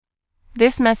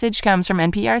This message comes from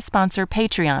NPR sponsor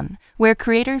Patreon, where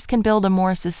creators can build a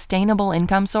more sustainable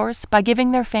income source by giving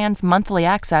their fans monthly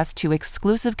access to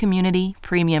exclusive community,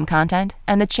 premium content,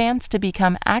 and the chance to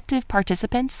become active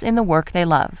participants in the work they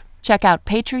love. Check out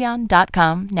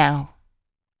patreon.com now.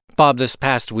 Bob, this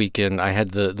past weekend, I had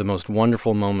the most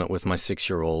wonderful moment with my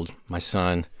 6-year-old, my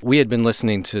son. We had been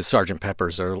listening to Sgt.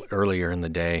 Pepper's earlier in the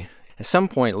day. At some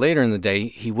point later in the day,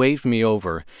 he waved me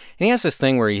over. And he has this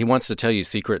thing where he wants to tell you a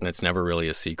secret, and it's never really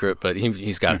a secret. But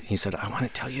he said, I want to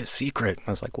tell you a secret.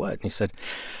 I was like, what? And he said,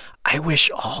 I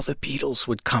wish all the Beatles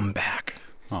would come back.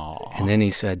 Aww. And then he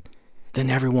said,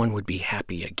 then everyone would be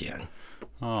happy again.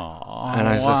 Oh, and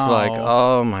I was just like,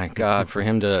 oh, my God, for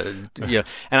him to, yeah.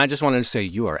 And I just wanted to say,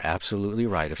 you are absolutely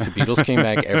right. If the Beatles came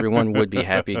back, everyone would be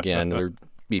happy again. There would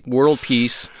be world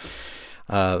peace.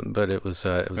 But it was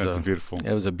beautiful.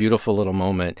 It was a beautiful little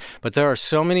moment. But there are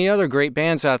so many other great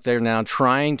bands out there now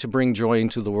trying to bring joy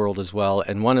into the world as well.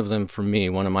 And one of them, for me,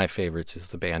 one of my favorites,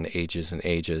 is the band Ages and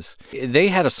Ages. They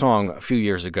had a song a few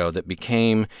years ago that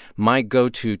became my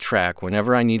go-to track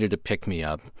whenever I needed to pick me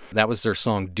up. That was their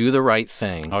song, "Do the Right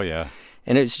Thing." Oh yeah.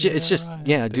 And it's just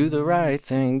do the right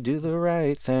thing, do the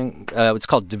right thing. It's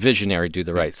called Divisionary, Do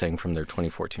the Right Thing, from their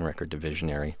 2014 record,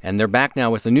 Divisionary. And they're back now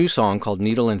with a new song called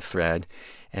Needle and Thread.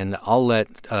 And I'll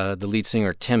let the lead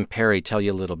singer, Tim Perry, tell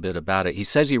you a little bit about it. He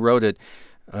says he wrote it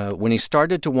when he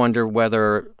started to wonder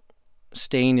whether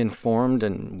staying informed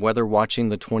and whether watching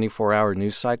the 24-hour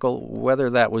news cycle, whether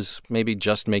that was maybe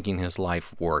just making his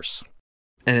life worse.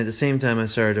 And at the same time, I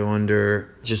started to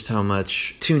wonder just how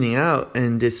much tuning out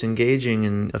and disengaging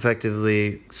and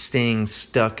effectively staying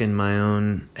stuck in my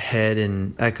own head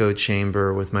and echo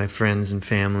chamber with my friends and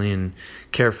family and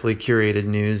carefully curated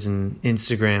news and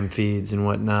Instagram feeds and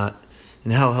whatnot,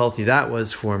 and how healthy that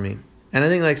was for me. And I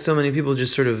think, like so many people,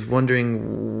 just sort of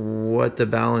wondering what the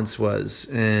balance was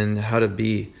and how to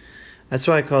be. That's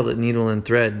why I called it Needle and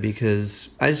Thread, because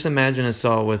I just imagine us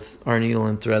all with our needle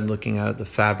and thread looking out at the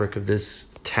fabric of this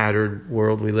tattered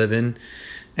world we live in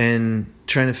and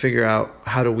trying to figure out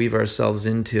how to weave ourselves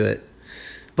into it.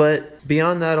 But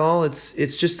beyond that all, it's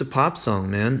just a pop song,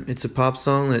 man. It's a pop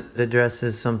song that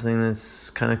addresses something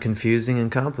that's kind of confusing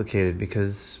and complicated,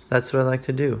 because that's what I like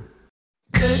to do.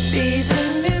 Could be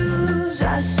the news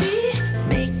I see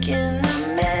making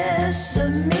a mess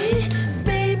of me.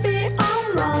 Maybe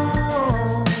I'm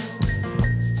wrong.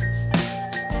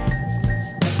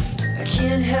 I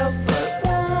can't help but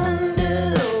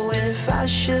wonder though if I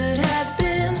should have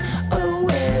been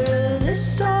aware of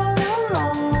this all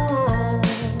along.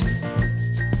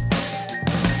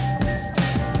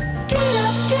 Get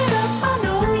up, I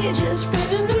know you're just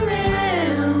spinning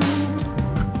around.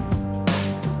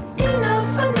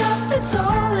 Enough, it's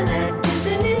all an act,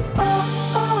 isn't it?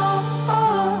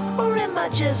 Or am I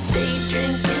just day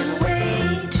drinking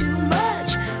way too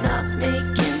much? Not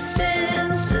making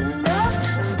sense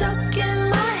enough, stuck in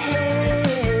my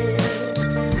head.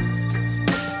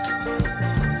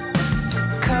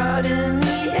 Caught in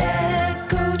the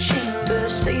echo chamber,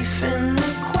 safe in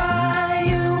the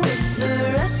choir with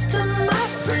the rest of my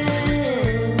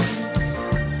friends.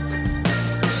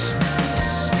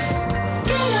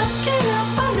 Get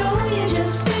up, I know you're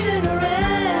just spinning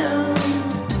around.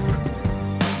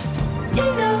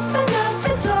 Enough,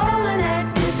 it's all an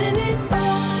act, isn't it?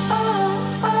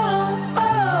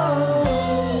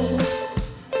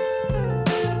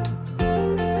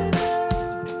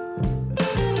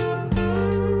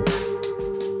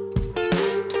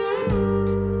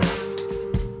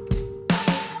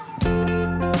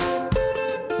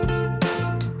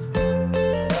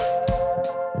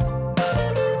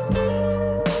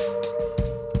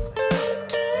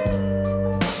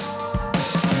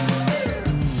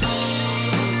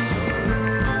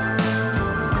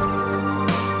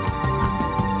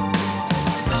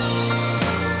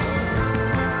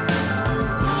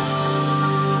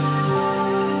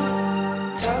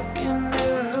 Talking to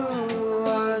who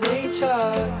are they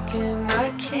talking?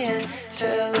 I can't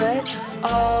tell at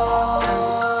all.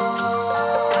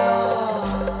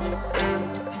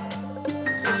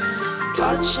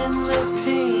 Watching the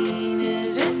pain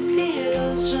as it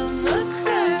peels from the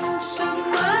cracks of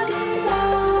my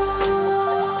wall.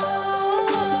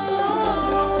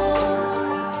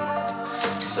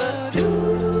 But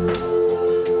ooh,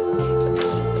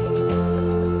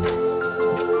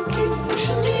 keep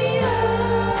pushing me out.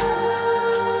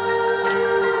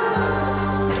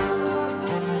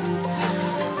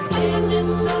 And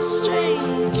it's so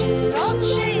strange, it all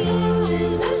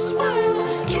changes. This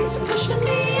world keeps pushing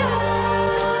me out.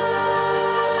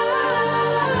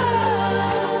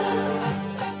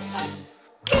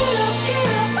 Get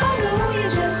up, I know you're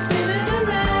just spinning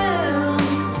around.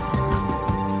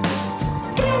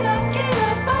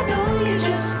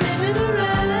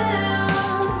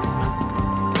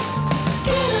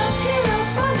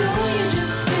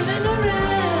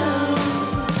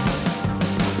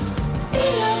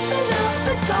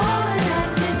 It's all an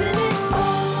act, isn't it? Oh,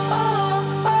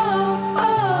 oh, oh,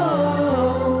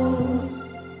 oh.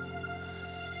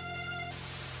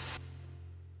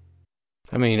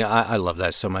 I mean, I love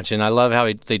that so much, and I love how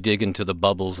they dig into the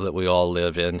bubbles that we all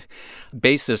live in.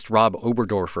 Bassist Rob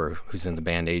Oberdorfer, who's in the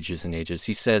band Ages and Ages,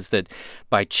 he says that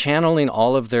by channeling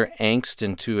all of their angst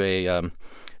into a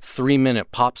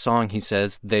 3-minute pop song, he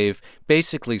says, they've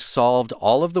basically solved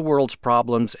all of the world's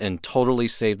problems and totally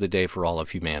saved the day for all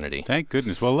of humanity. Thank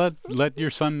goodness. Well, let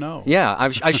your son know. Yeah,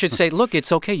 I should say, look,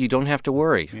 it's okay. You don't have to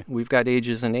worry. Yeah. We've got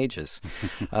Ages and Ages.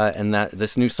 And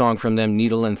this new song from them,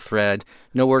 Needle and Thread,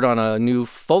 no word on a new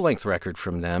full-length record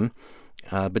from them.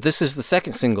 But this is the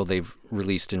second single they've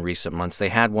released in recent months. They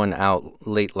had one out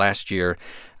late last year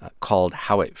called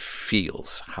How It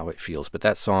Feels. How It Feels. But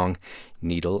that song,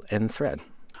 Needle and Thread.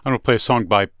 I'm going to play a song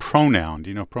by Pronoun. Do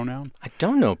you know Pronoun? I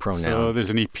don't know Pronoun. So there's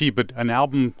an EP, but an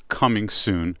album coming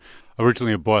soon.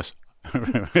 Originally a boss.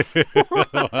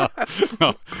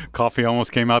 Well, coffee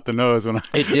almost came out the nose when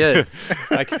It did.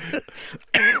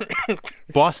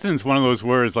 Boston's one of those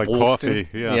words like Boston.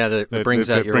 Coffee. Yeah, that brings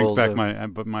out your brings old, back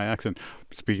my accent.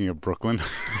 Speaking of Brooklyn,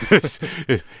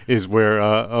 is where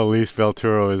Elise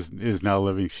Velturo is now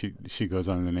living. She goes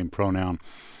under the name Pronoun.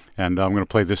 And I'm going to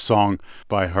play this song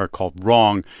by her called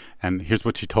Wrong. And here's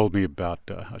what she told me about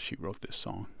how she wrote this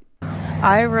song.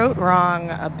 I wrote Wrong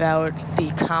about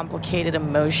the complicated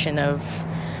emotion of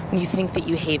when you think that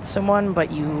you hate someone,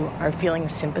 but you are feeling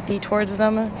sympathy towards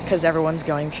them because everyone's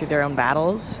going through their own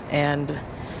battles. And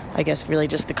I guess really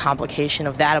just the complication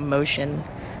of that emotion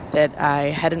that I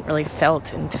hadn't really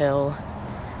felt until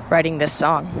writing this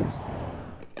song.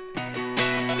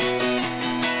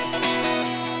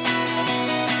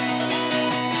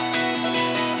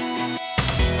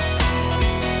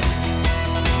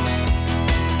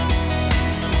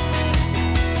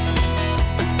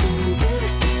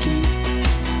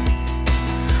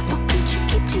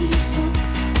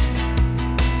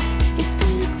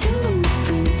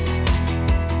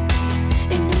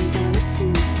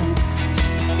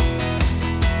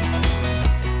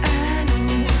 I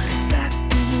know what it's like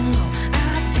being low.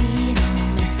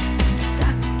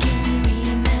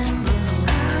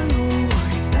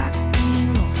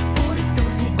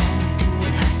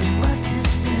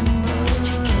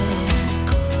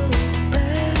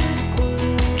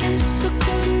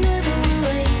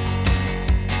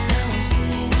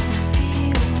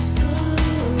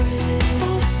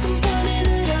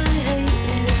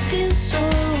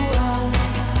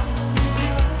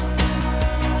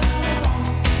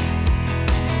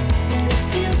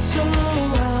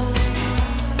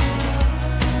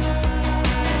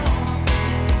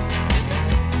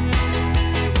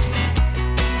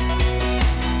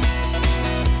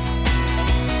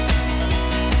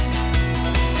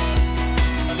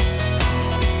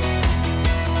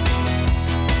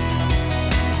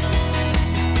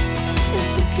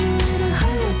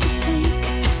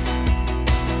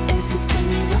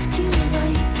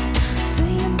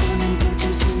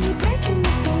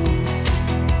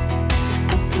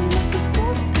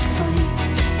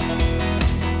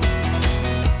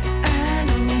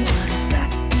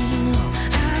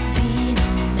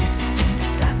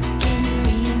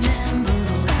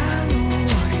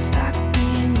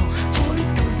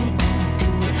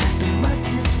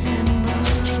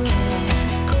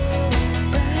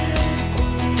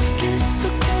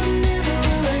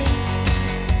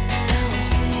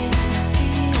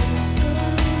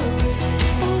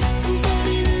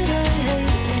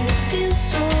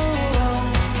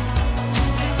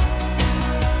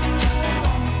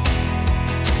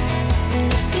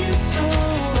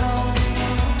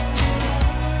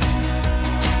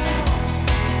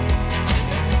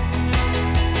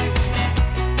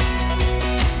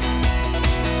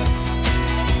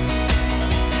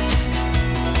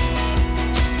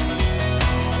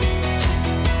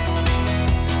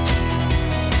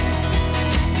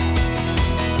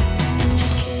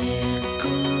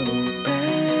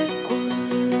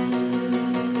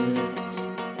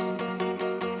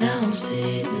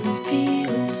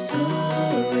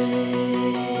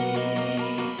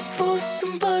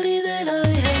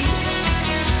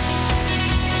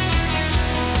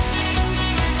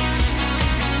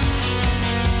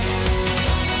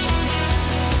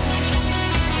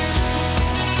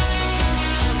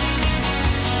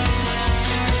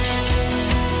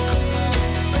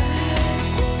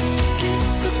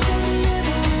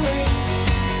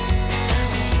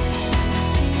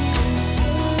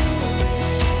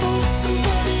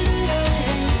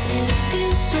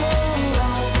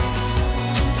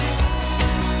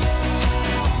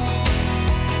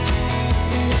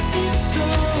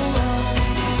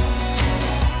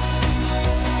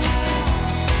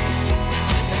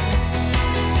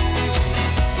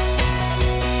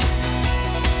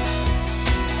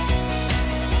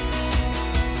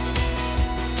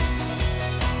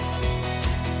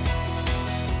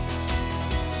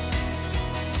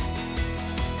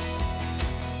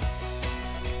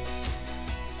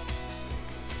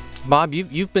 Bob,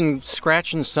 you've been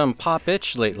scratching some pop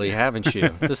itch lately, haven't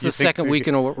you? This is the second week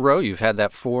in a row you've had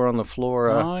that 4 on the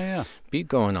floor beat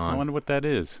going on. I wonder what that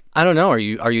is. I don't know. Are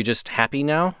you just happy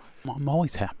now? I'm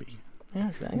always happy. Yeah,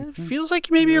 it feels like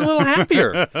maybe you're a little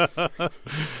happier.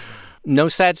 No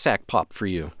sad sack pop for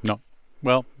you. No.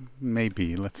 Well,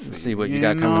 maybe. Let's see what you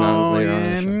got coming on later on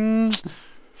in the show.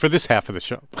 For this half of the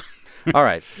show. All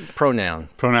right. Pronoun.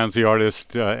 Pronoun's the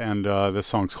artist, and the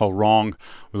song's called Wrong.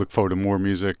 We look forward to more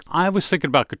music. I was thinking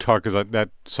about guitar because that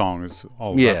song is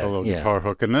all about the little guitar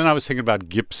hook. And then I was thinking about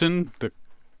Gibson, the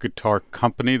guitar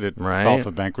company that filed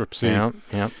for bankruptcy.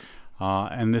 Yeah.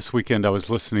 And this weekend I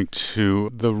was listening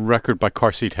to the record by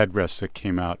Car Seat Headrest that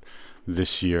came out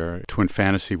this year. Twin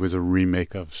Fantasy was a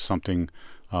remake of something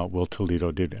Will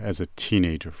Toledo did as a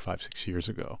teenager 5-6 years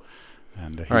ago.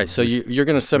 And, all right, so you're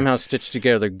going to somehow stitch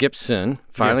together Gibson,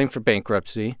 filing for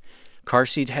bankruptcy, Car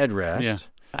Seat Headrest. Yeah.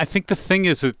 I think the thing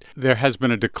is that there has been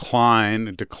a decline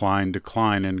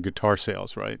in guitar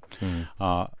sales, right?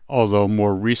 Although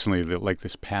more recently, like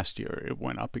this past year, it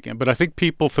went up again. But I think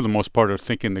people, for the most part, are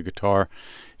thinking the guitar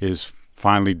is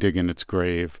finally digging its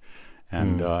grave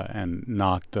and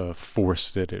not the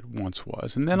force that it once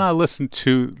was. And then I listened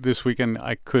to, this weekend,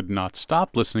 I could not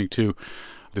stop listening to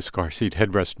this Car Seat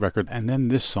Headrest record. And then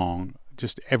this song,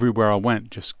 just everywhere I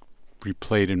went, just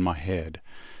replayed in my head.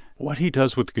 What he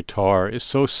does with guitar is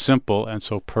so simple and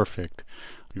so perfect.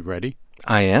 You ready?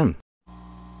 I am.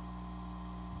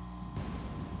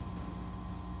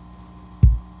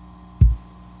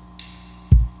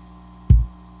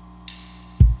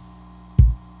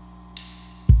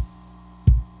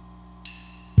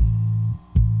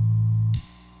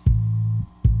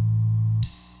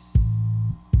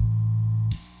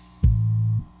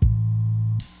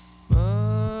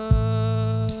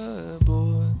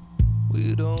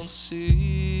 We don't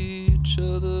see each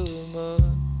other much.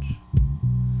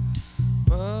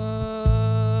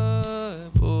 My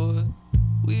boy,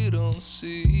 we don't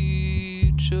see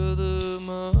each other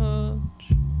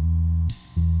much.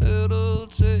 It'll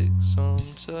take some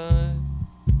time,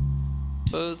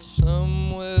 but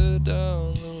somewhere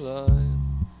down the line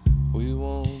we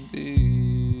won't be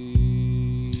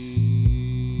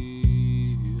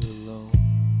alone.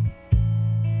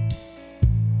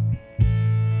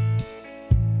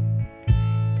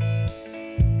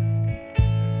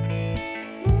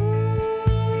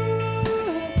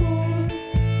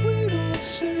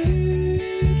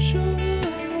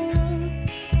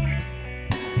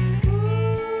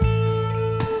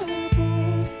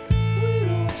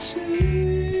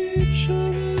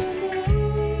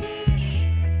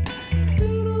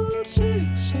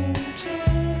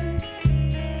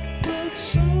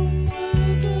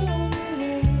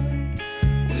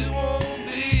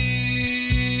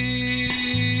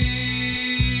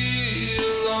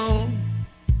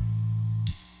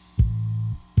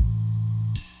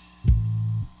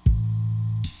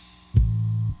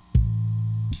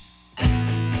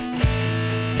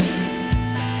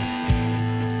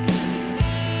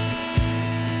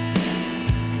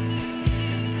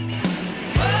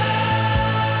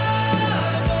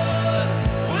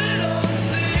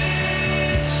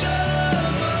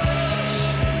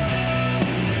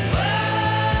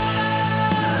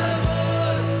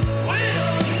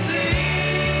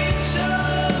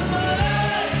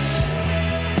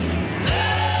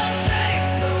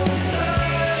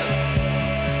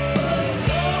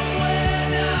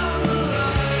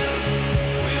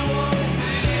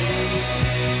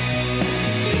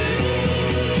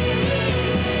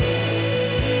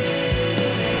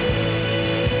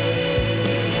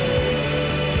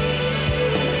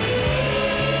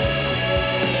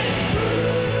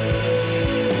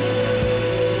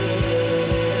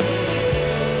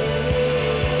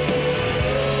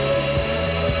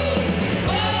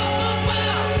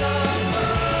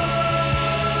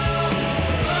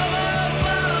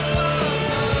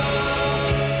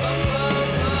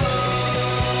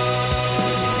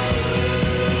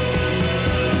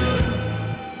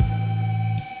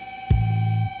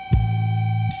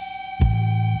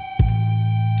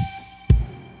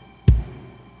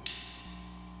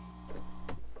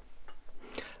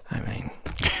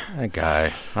 That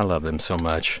guy, I love him so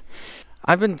much.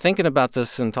 I've been thinking about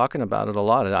this and talking about it a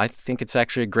lot. I think it's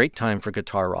actually a great time for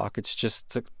guitar rock.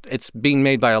 It's being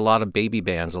made by a lot of baby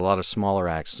bands, a lot of smaller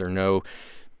acts. There are no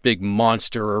big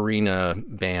monster arena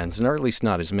bands, or at least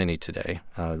not as many today,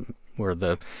 where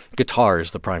the guitar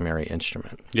is the primary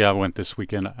instrument. Yeah, I went this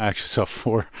weekend. I actually saw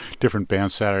 4 different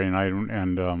bands Saturday night,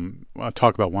 and I'll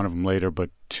talk about one of them later, but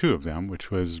 2 of them,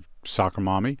 which was Soccer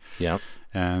Mommy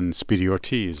and Speedy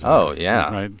Ortiz. Oh,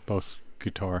 yeah. Right, both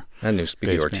guitar. That new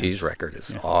Speedy bass Ortiz bands. record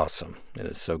is awesome. It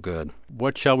is so good.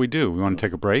 What shall we do? We want to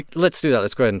take a break? Let's do that.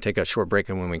 Let's go ahead and take a short break,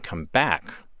 and when we come back,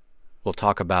 we'll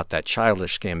talk about that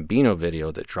Childish Gambino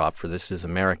video that dropped for This Is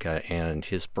America and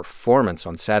his performance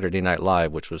on Saturday Night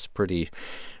Live, which was pretty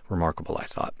remarkable, I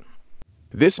thought.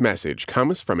 This message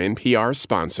comes from NPR's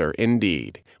sponsor,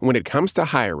 Indeed. When it comes to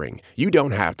hiring, you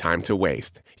don't have time to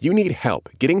waste. You need help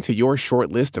getting to your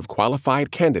short list of qualified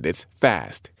candidates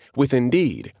fast. With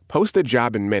Indeed, post a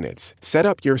job in minutes, set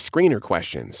up your screener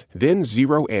questions, then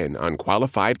zero in on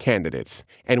qualified candidates.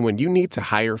 And when you need to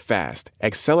hire fast,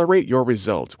 accelerate your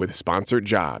results with sponsored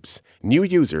jobs. New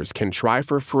users can try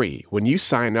for free when you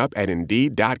sign up at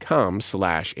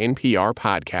Indeed.com/NPR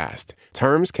podcast.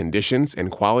 Terms, conditions, and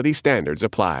quality standards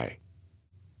apply.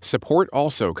 Support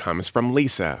also comes from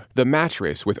Leesa, the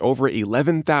mattress with over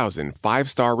 11,000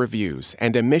 five-star reviews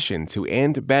and a mission to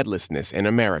end bedlessness in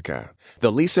America.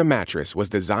 The Leesa mattress was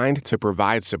designed to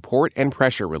provide support and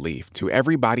pressure relief to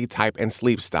every body type and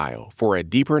sleep style for a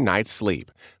deeper night's sleep.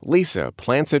 Leesa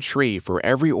plants a tree for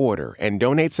every order and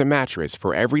donates a mattress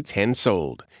for every 10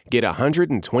 sold. Get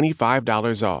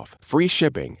 $125 off, free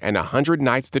shipping, and 100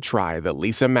 nights to try the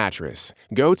Leesa mattress.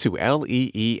 Go to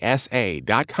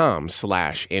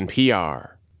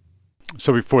leesa.com/NPR.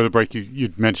 So before the break,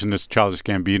 you'd mentioned this Childish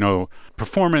Gambino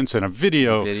performance and a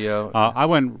video. I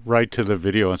went right to the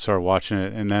video and started watching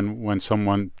it. And then when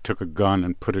someone took a gun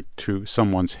and put it to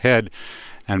someone's head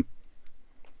and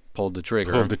pulled the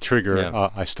trigger,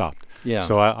 I stopped. Yeah.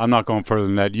 So I'm not going further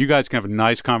than that. You guys can have a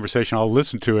nice conversation. I'll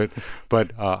listen to it,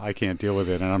 but I can't deal with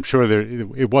it. And I'm sure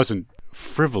it wasn't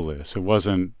frivolous. It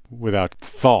wasn't without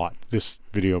thought. This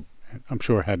video, I'm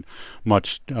sure, had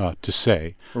much to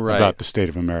say about the state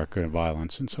of America and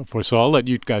violence and so forth. So I'll let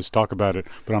you guys talk about it,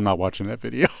 but I'm not watching that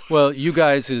video. Well, you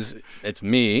guys it's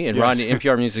me and Rodney.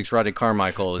 NPR Music's Rodney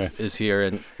Carmichael is here,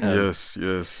 and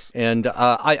yes. And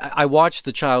I watched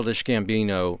the Childish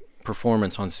Gambino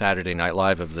performance on Saturday Night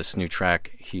Live of this new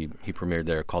track he premiered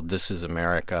there called "This Is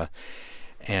America."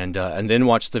 And then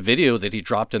watched the video that he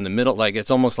dropped in the middle. Like, it's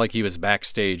almost like he was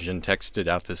backstage and texted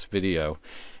out this video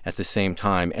at the same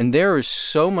time. And there is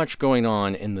so much going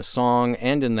on in the song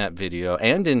and in that video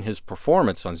and in his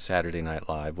performance on Saturday Night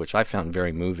Live, which I found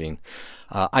very moving.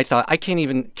 I thought I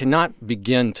cannot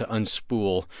begin to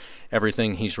unspool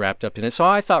everything he's wrapped up in it. So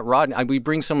I thought, Rodney, we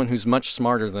bring someone who's much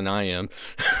smarter than I am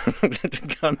to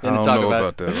come in and talk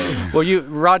about that. Well,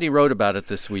 Rodney wrote about it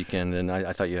this weekend, and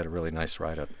I thought you had a really nice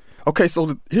write-up. Okay,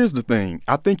 so here's the thing.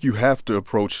 I think you have to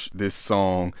approach this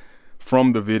song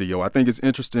from the video. I think it's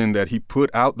interesting that he put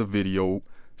out the video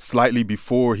slightly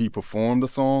before he performed the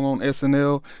song on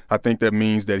SNL. I think that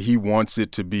means that he wants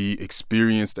it to be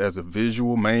experienced as a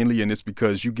visual mainly, and it's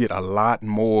because you get a lot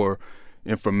more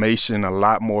information, a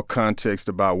lot more context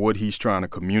about what he's trying to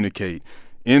communicate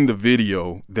in the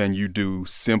video than you do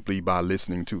simply by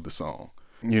listening to the song.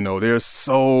 You know, there's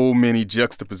so many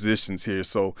juxtapositions here.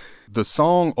 So the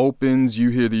song opens, you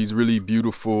hear these really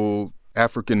beautiful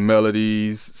African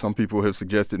melodies. Some people have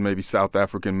suggested maybe South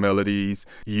African melodies.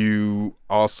 You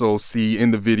also see in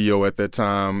the video at that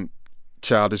time,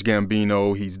 Childish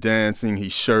Gambino, he's dancing,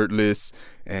 he's shirtless,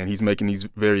 and he's making these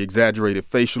very exaggerated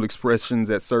facial expressions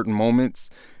at certain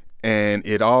moments. And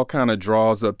it all kind of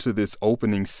draws up to this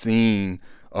opening scene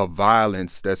of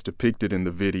violence that's depicted in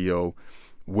the video,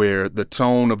 where the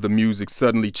tone of the music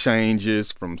suddenly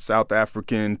changes from South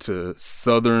African to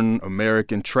Southern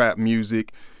American trap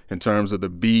music in terms of the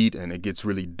beat, and it gets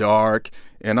really dark.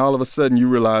 And all of a sudden you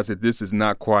realize that this is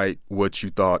not quite what you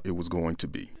thought it was going to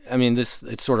be. I mean,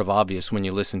 it's sort of obvious when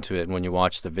you listen to it and when you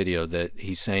watch the video that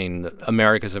he's saying that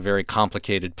America's a very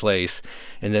complicated place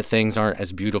and that things aren't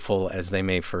as beautiful as they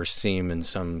may first seem in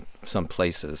some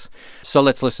places. So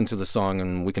let's listen to the song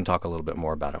and we can talk a little bit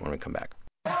more about it when we come back.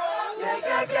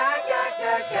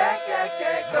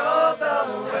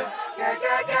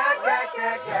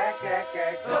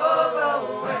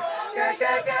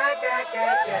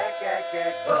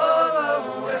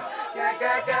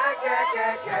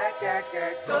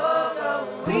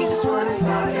 We just wanna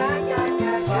party,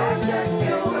 party just for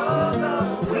you.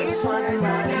 We just wanna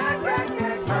party,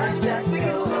 party just for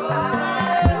you.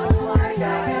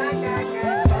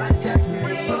 Party just for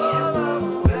me.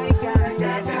 We gotta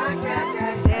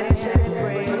dance and shake the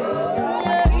breeze.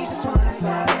 We just wanna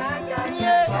party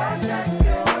just for you.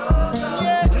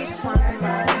 We just wanna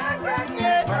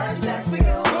party just for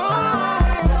you.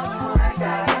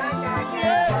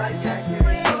 Party just for me.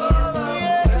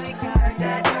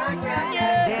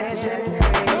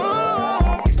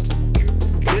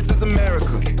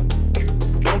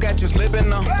 You slipping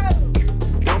now.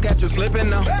 Don't catch you slipping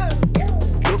now.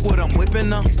 Look what I'm whipping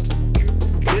now.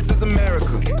 This is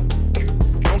America.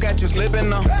 Don't catch you slipping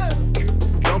now.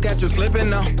 Don't catch you slipping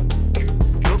now.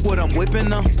 Look what I'm whipping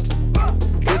now.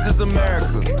 This is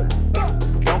America.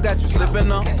 Don't catch you slipping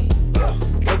now.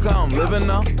 Look how I'm living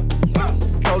now.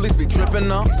 Police be tripping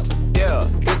now. Yeah,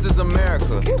 this is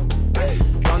America.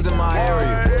 Guns in my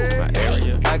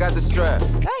area. I got the strap.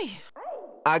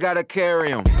 I gotta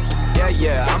carry 'em.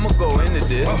 Yeah, I'ma go into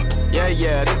this.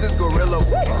 Yeah, this is gorilla.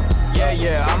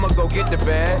 Yeah, I'ma go get the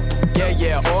bag.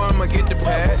 Yeah, or I'ma get the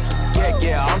pad.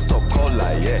 Yeah, I'm so cold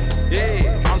like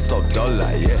yeah. I'm so dull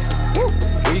like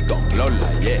yeah. We gon' blow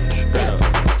like yeah.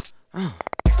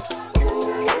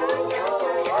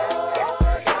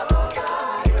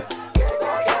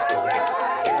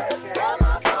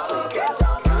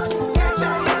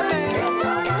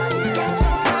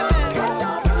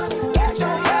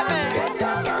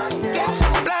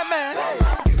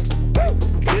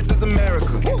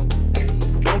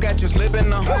 You slipping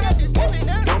now.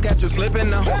 Don't catch you slipping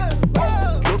now.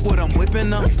 Look what I'm whipping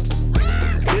now.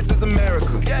 This is America.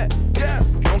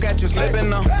 Don't catch you slipping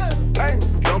now.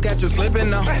 Don't catch you slipping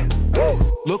now.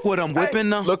 Look what I'm whipping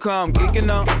now. Look how I'm geeking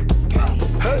now.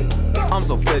 I'm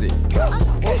so fitted.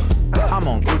 I'm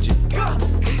on Gucci.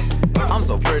 I'm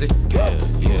so pretty. Yeah.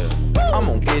 I'm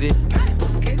gonna get it.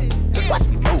 Watch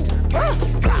me move.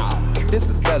 This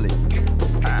is selling.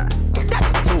 That's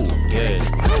a tool. Yeah.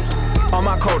 On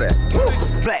my Kodak,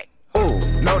 black, ooh,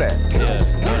 know that,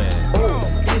 ooh,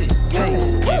 get it, hey,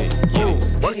 ooh,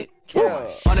 work it,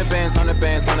 100 bands, 100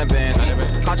 bands, 100 bands,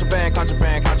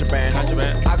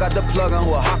 contraband, I got the plug on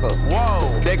who a hawker,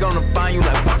 whoa, they gonna find you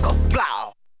like Baka,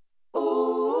 blah,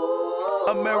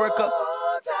 America,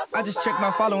 I just checked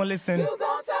my follow and listen,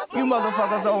 you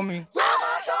motherfuckers owe me,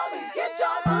 Get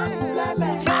your money, black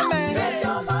man. Get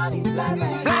your money, black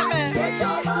man. Get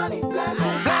your money, black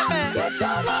man. Get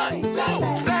your money,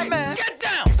 black man. Get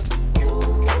down.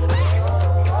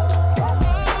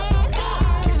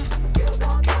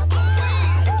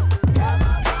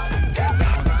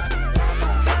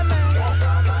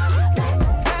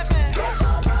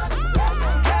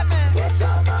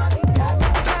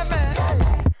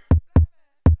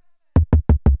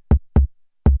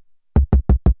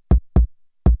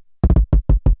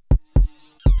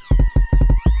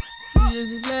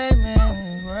 Just a black man in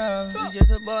this world, you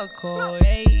just a buckhole,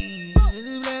 hey. You just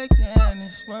a black man in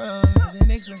this world, living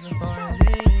expensive foreign,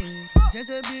 hey. Just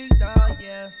a big dog,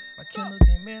 yeah. My Kindle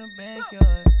came in the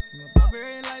backyard, from a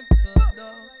barbarian life to a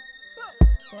dog.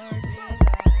 Barbarian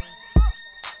life.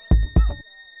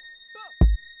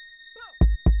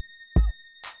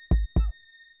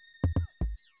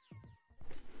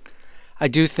 I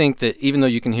do think that even though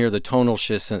you can hear the tonal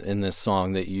shifts in this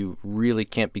song, that you really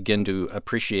can't begin to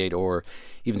appreciate or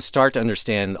even start to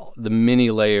understand the many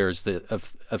layers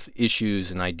of issues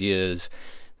and ideas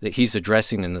that he's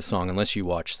addressing in the song unless you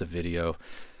watch the video.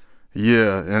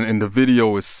 Yeah, and the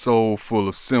video is so full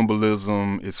of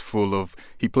symbolism. It's full of,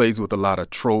 he plays with a lot of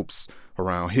tropes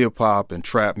around hip-hop and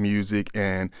trap music,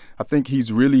 and I think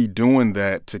he's really doing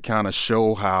that to kind of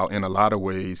show how, in a lot of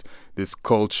ways, this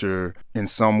culture, in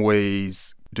some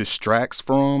ways, distracts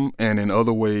from, and in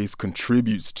other ways,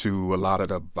 contributes to a lot of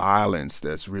the violence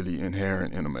that's really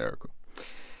inherent in America.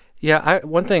 Yeah,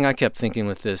 one thing I kept thinking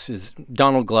with this is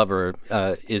Donald Glover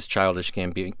is Childish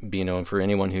Gambino, and for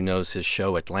anyone who knows his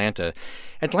show Atlanta's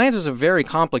a very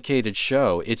complicated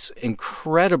show. It's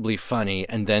incredibly funny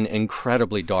and then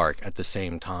incredibly dark at the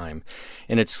same time.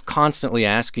 And it's constantly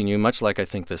asking you, much like I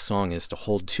think this song is, to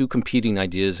hold two competing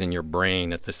ideas in your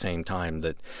brain at the same time,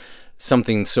 that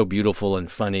something so beautiful and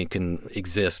funny can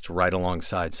exist right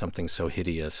alongside something so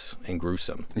hideous and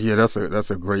gruesome. Yeah, that's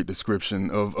a great description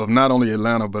of not only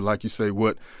Atlanta, but like you say,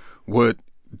 what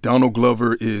Donald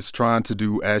Glover is trying to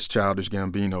do as Childish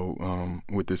Gambino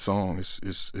with this song.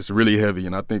 It's really heavy,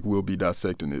 and I think we'll be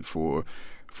dissecting it for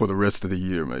the rest of the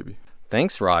year, maybe.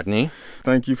 Thanks, Rodney.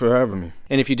 Thank you for having me.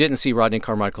 And if you didn't see Rodney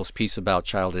Carmichael's piece about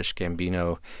Childish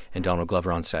Gambino and Donald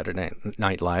Glover on Saturday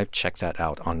Night Live, check that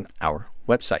out on our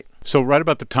website. So right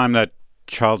about the time that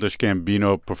Childish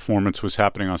Gambino performance was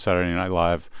happening on Saturday Night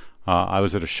Live, I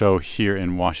was at a show here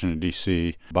in Washington,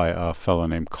 D.C. by a fellow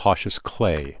named Cautious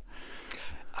Clay.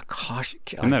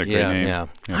 Isn't that a great name? Yeah.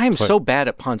 I am so bad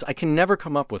at puns. I can never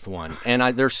come up with one. And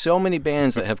there's so many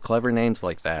bands that have clever names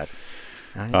like that.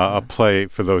 A play,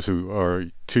 for those who are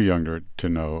too young to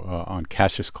know, on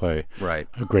Cassius Clay, right?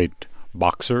 A great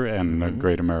boxer and a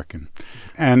great American.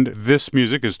 And this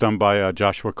music is done by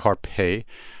Joshua Carpe.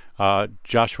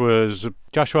 Joshua,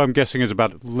 I'm guessing, is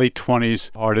about late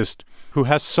 20s artist who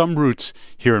has some roots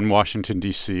here in Washington,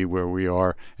 D.C., where we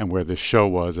are and where this show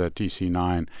was at DC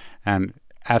 9. And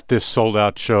at this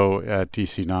sold-out show at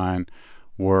DC 9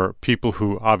 were people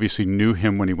who obviously knew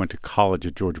him when he went to college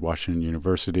at George Washington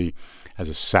University as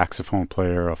a saxophone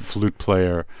player, a flute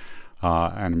player,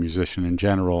 and a musician in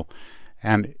general.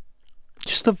 And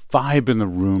just the vibe in the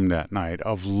room that night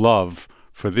of love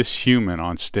for this human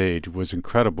on stage was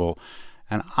incredible.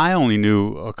 And I only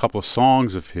knew a couple of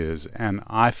songs of his, and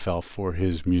I fell for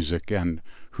his music and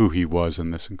who he was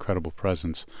and this incredible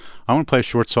presence. I want to play a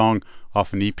short song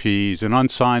off an EP. He's an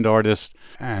unsigned artist,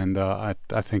 and I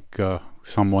think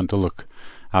someone to look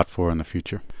out for in the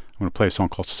future. I'm going to play a song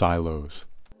called Silos.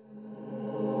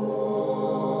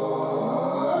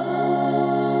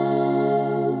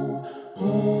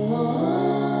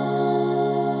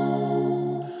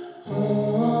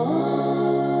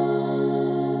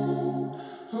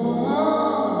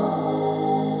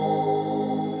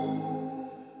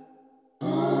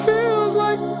 Feels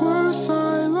like we're silos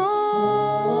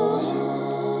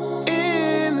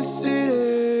in the city.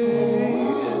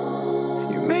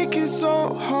 You make it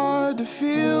so hard to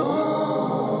feel.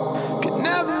 Could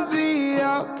never be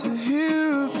out to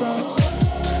hear about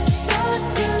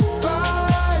sacrifice.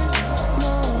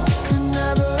 No, could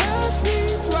never ask me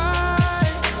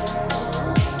twice.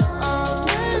 I've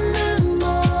been in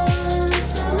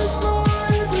noise in this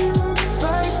life. We look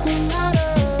like the matter.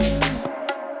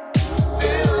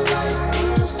 Feels like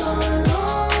we're silos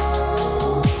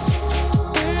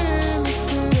in the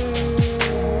city.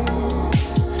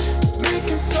 Make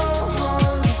it so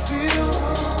hard to feel.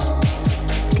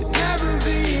 Could never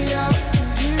be out to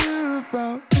hear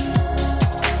about.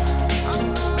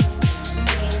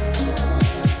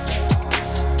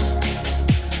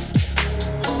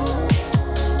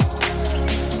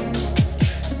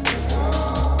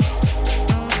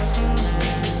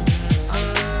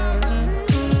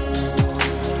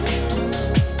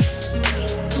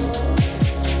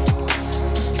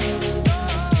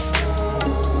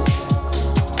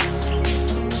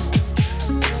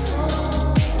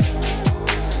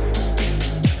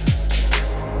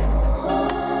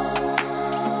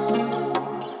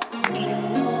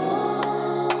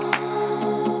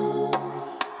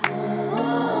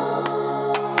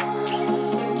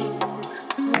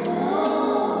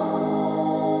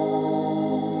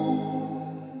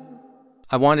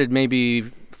 I wanted maybe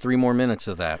 3 more minutes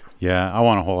of that. Yeah, I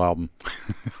want a whole album.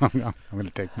 I'm going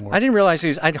to take more. I didn't realize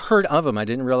I'd heard of him. I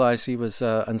didn't realize he was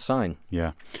unsigned.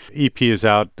 Yeah. EP is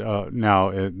out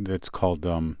now. It's called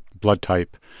Blood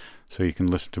Type, so you can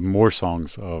listen to more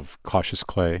songs of Cautious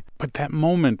Clay. But that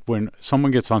moment when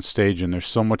someone gets on stage and there's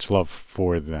so much love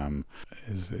for them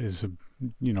is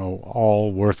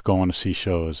all worth going to see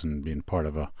shows and being part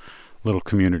of a little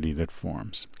community that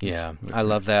forms. Yeah, I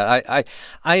love that.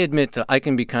 I admit that I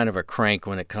can be kind of a crank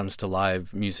when it comes to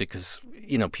live music because,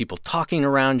 people talking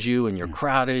around you and you're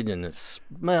crowded and it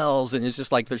smells and it's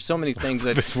just like there's so many things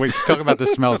that... Talk about the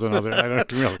smells and other... I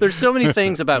don't really... There's so many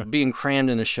things about being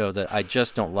crammed in a show that I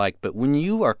just don't like. But when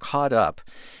you are caught up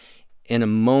in a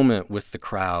moment with the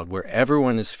crowd where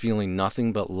everyone is feeling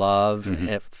nothing but love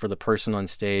for the person on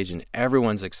stage and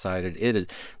everyone's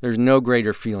excited, there's no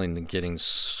greater feeling than getting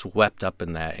swept up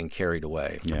in that and carried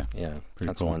away. Yeah,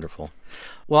 that's cool. Wonderful.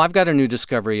 Well, I've got a new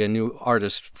discovery, a new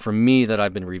artist for me that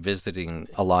I've been revisiting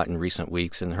a lot in recent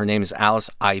weeks, and her name is Alice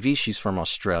Ivy. She's from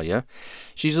Australia.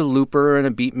 She's a looper and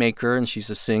a beat maker, and she's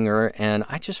a singer, and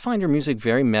I just find her music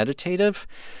very meditative,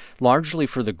 largely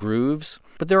for the grooves.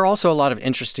 But there are also a lot of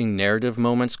interesting narrative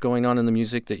moments going on in the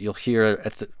music that you'll hear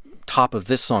at the top of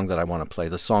this song that I want to play.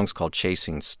 The song's called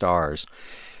Chasing Stars,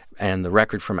 and the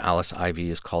record from Alice Ivy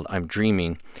is called I'm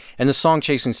Dreaming. And the song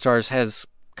Chasing Stars has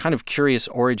kind of curious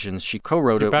origins. She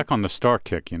co-wrote it. Back on the star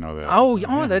kick, you know that.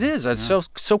 Oh, that is. That's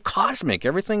so cosmic.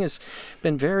 Everything has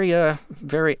been very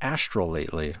very astral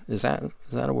lately. Is that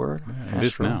a word? Yeah, it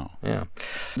is now. Yeah.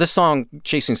 This song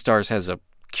Chasing Stars has a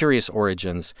curious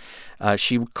origins.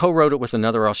 She co-wrote it with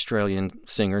another Australian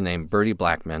singer named Bertie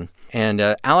Blackman.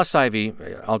 And Alice Ivy,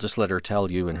 I'll just let her tell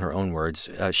you in her own words,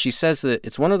 she says that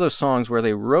it's one of those songs where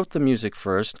they wrote the music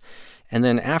first and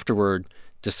then afterward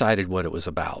decided what it was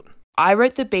about. I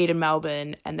wrote the beat in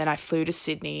Melbourne and then I flew to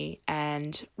Sydney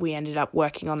and we ended up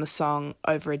working on the song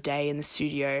over a day in the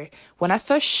studio. When I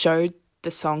first showed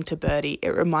the song to Bertie, it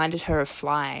reminded her of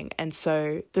flying. And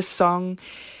so the song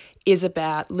is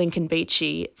about Lincoln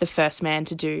Beachy, the first man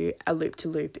to do a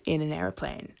loop-to-loop in an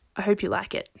aeroplane. I hope you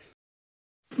like it.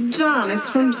 John, it's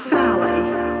from Sally.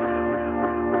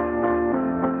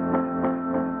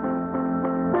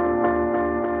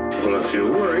 Well, if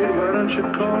you're worried, why don't you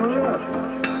call her up?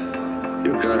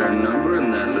 You got her number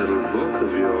in that little book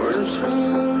of yours. It's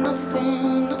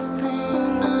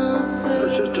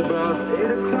just about 8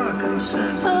 o'clock in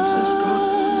San Francisco.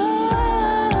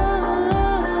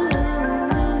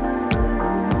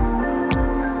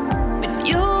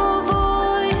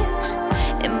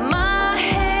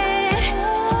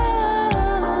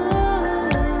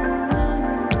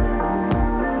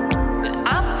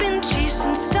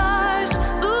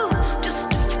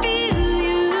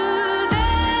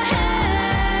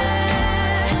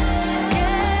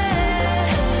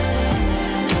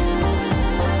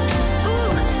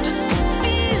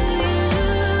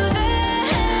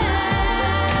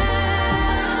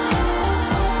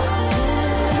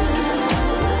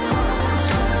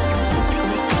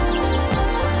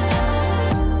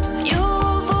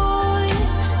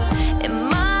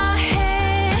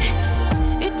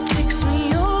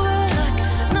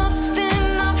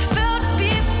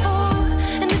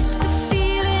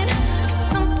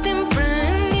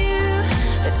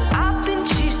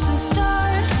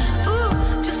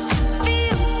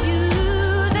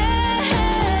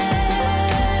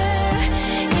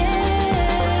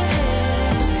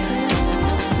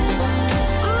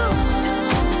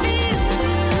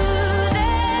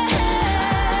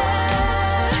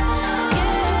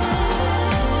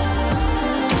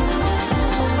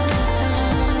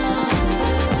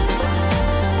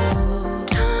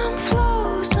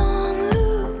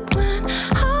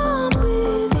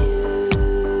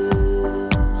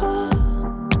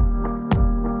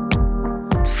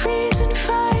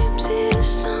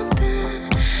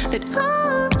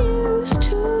 used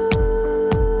to.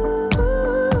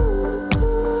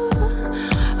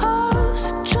 Oh,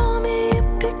 so draw me a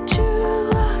picture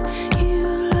of what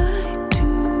you like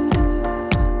to do.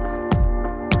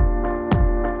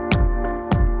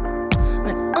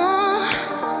 When on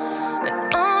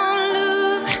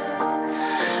loop,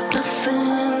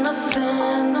 nothing I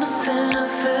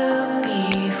felt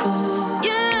before.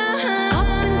 Yeah,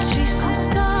 I've been chasing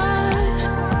stars.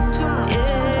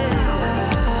 Yeah,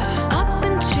 I've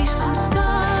been chasing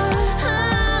stars.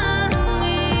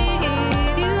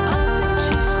 With you, I've been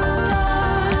chasing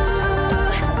stars.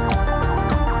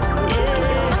 Yeah,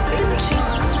 I've been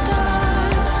chasing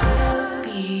stars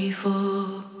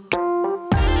before.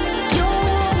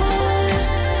 Your voice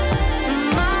in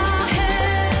my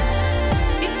head,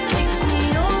 it takes me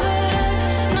over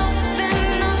like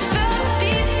nothing I felt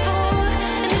before,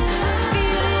 and it's a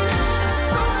feeling of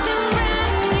something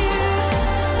brand new.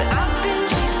 But I've been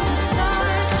chasing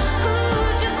stars,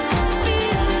 ooh, just to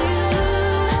feel you.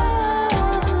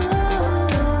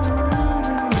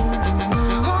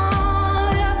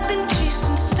 Oh, but I've been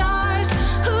chasing stars,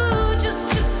 ooh, just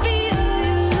to feel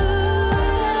you.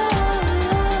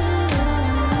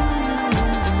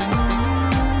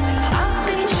 I've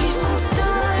been chasing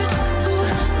stars,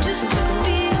 ooh, just to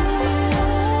feel you.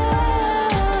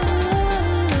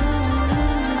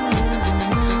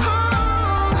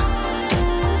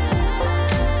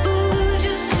 Ooh,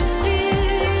 just to feel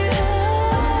you.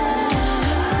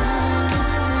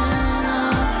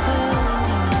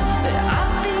 But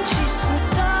I've been chasing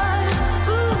stars,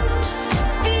 ooh, just to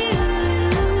feel you.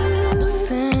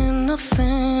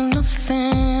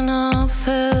 Nothing I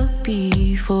felt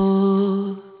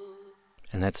before.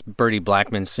 And that's Bertie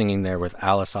Blackman singing there with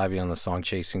Alice Ivy on the song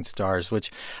Chasing Stars,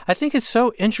 which I think is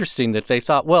so interesting that they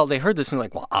thought, well, they heard this and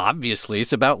like, well, obviously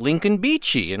it's about Lincoln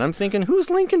Beachey. And I'm thinking, who's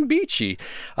Lincoln Beachey?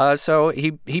 So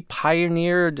he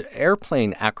pioneered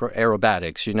airplane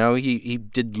aerobatics. You know, he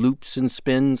did loops and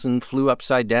spins and flew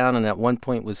upside down, and at one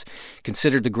point was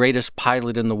considered the greatest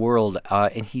pilot in the world.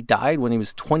 And he died when he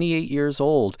was 28 years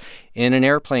old in an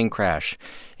airplane crash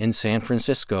in San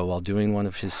Francisco while doing one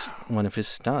of his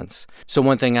stunts. So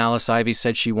one thing Alice Ivy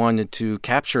said she wanted to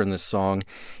capture in this song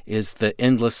is the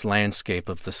endless landscape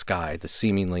of the sky, the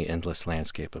seemingly endless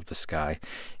landscape of the sky,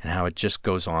 and how it just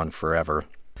goes on forever.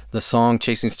 The song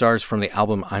Chasing Stars from the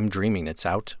album I'm Dreaming. It's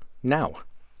out now.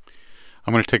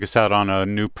 I'm going to take us out on a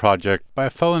new project by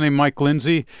a fellow named Mike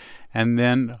Lindsay and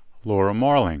then Laura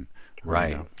Marling.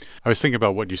 Right. I was thinking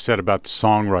about what you said about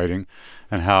songwriting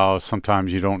and how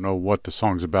sometimes you don't know what the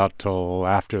song's about till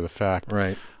after the fact.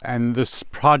 Right. And this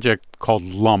project called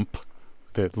Lump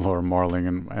that Laura Marling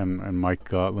and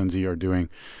Mike Lindsay are doing,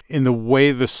 in the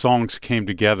way the songs came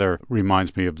together,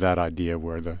 reminds me of that idea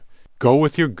where go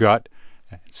with your gut,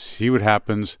 see what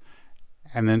happens,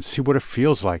 and then see what it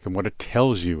feels like and what it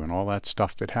tells you and all that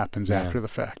stuff that happens after the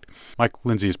fact. Mike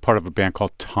Lindsay is part of a band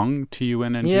called Tongue,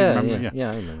 T-U-N-N-G. Yeah, remember?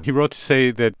 yeah, I remember. He wrote to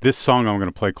say that this song I'm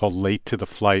going to play called Late to the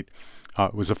Flight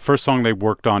was the first song they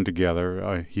worked on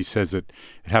together. He says that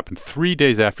it happened 3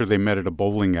 days after they met at a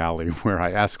bowling alley where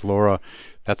I asked Laura,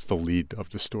 that's the lead of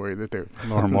the story, that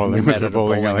Laura Marling was at a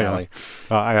bowling alley.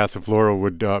 I asked if Laura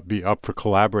would be up for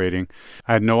collaborating.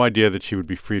 I had no idea that she would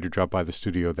be free to drop by the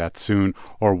studio that soon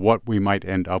or what we might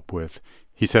end up with.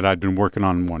 He said I'd been working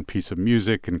on one piece of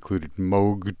music, included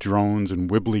Moog drones and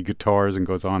wibbly guitars, and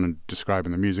goes on and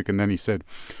describing the music. And then he said,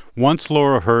 once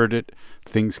Laura heard it,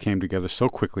 things came together so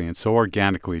quickly and so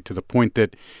organically to the point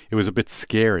that it was a bit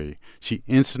scary. She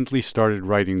instantly started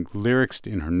writing lyrics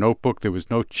in her notebook. There was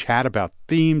no chat about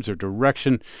themes or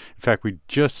direction. In fact, we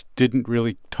just didn't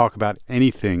really talk about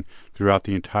anything throughout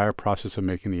the entire process of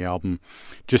making the album.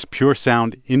 Just pure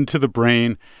sound into the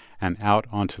brain and out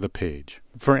onto the page.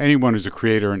 For anyone who's a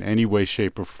creator in any way,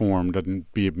 shape, or form,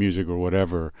 doesn't be it music or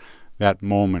whatever, that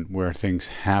moment where things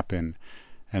happen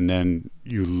and then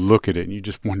you look at it and you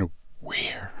just wonder,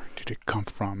 where did it come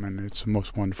from? And it's the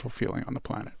most wonderful feeling on the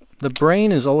planet. The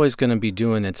brain is always going to be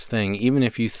doing its thing, even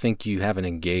if you think you haven't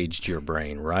engaged your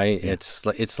brain, right? Yeah.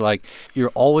 It's like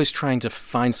you're always trying to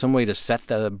find some way to set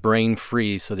the brain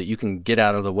free so that you can get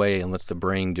out of the way and let the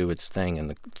brain do its thing and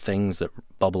the things that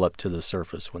bubble up to the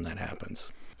surface when that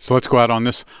happens. So let's go out on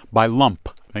this by Lump.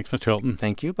 Thanks, Mr. Hilton.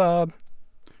 Thank you, Bob.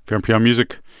 For NPR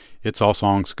Music, it's All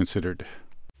Songs Considered.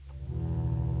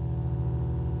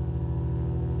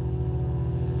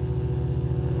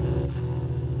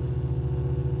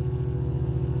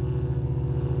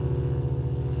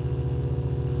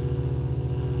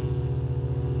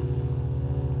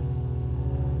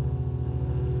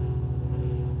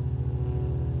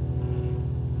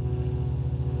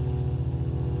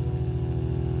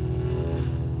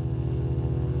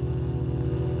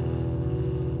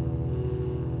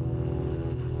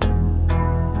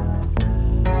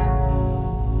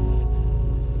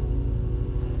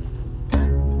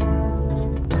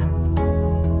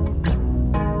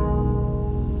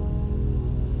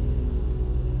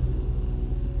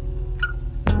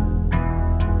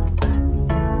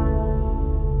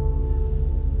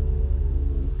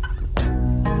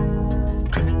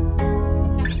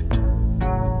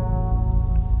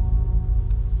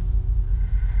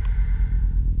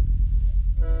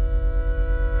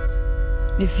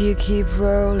 If you keep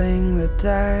rolling the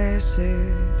dices,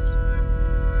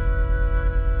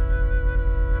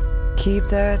 keep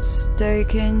that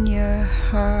stake in your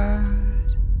heart.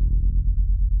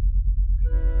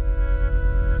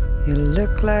 You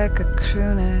look like a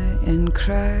crooner in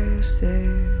crisis,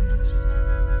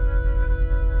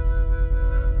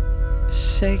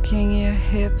 shaking your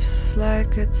hips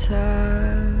like a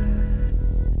tide.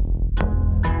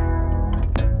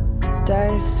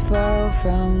 Dice fall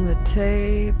from the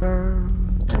table,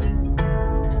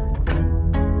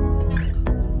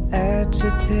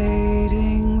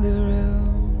 agitating the room.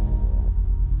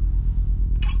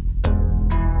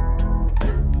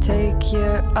 Take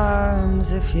your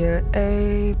arms if you're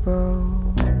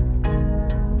able.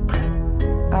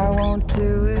 I won't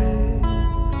do it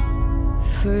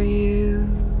for you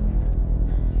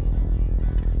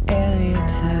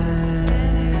anytime.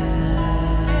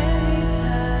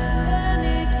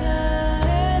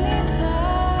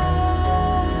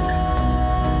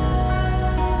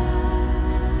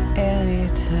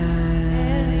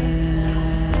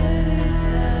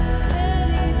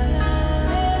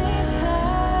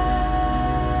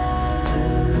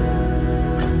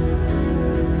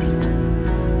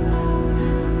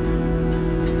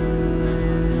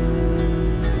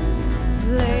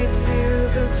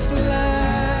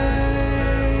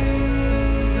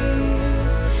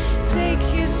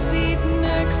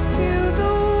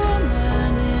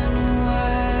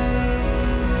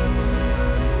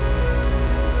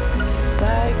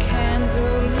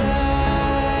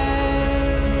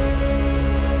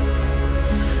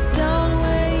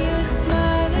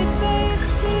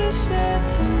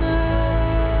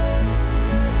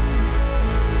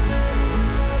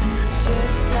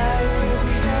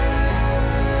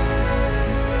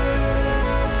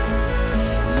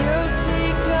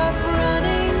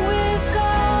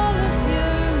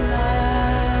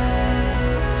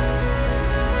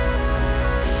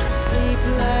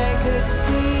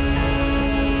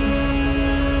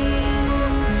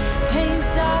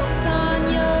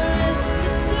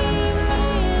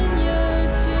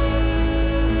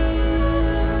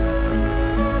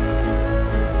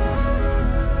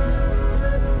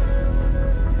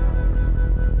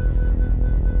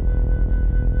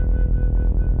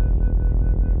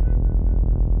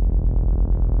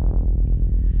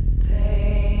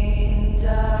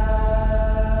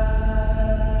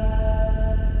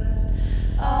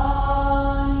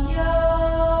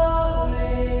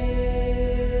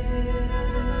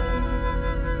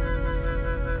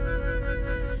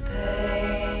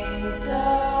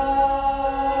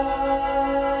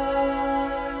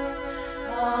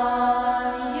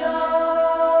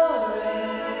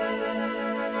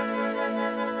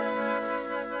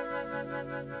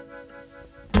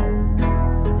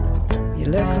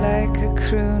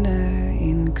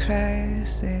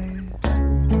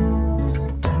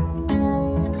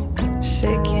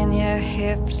 Shaking your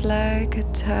hips like a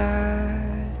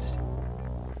tart.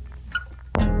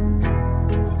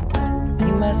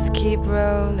 You must keep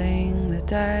rolling the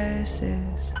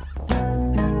dices.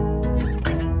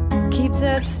 Keep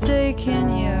that stake in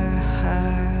your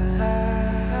heart.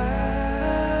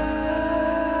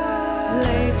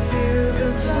 Lay to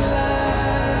the floor.